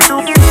But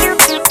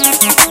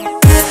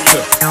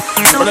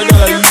I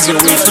got an easier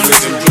way to let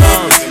them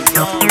drown.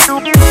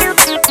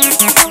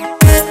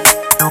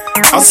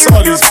 I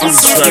saw these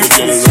fools try to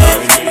get around.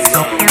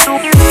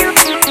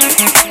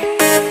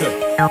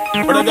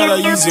 But I got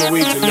an easier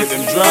way to let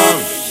them drown.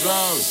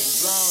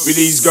 With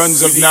these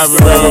guns of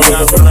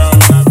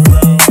Navarone.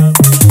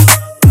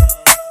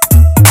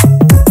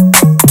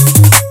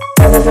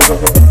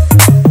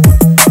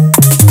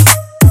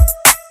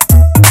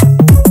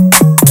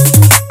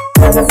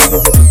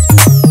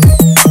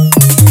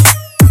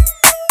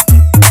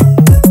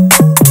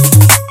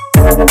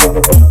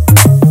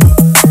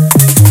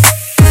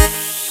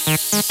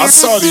 I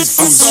saw these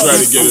fools try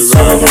to get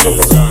around.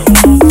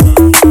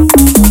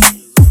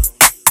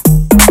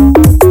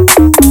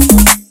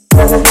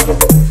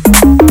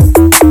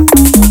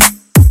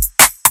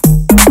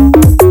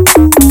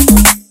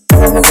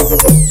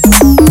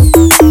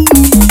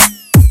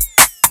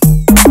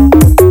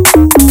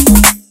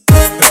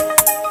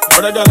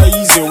 But I got an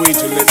easier way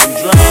to let them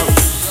drown.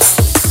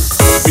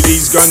 With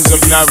these guns of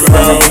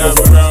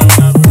Navarone.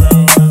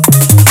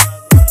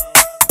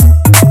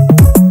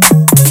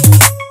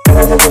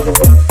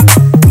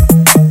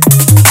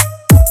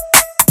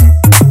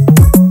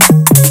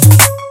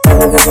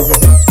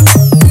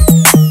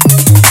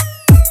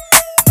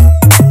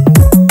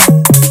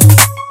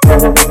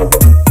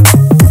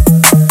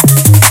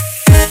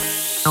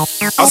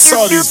 I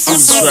saw these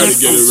fools try to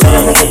get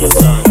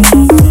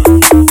around.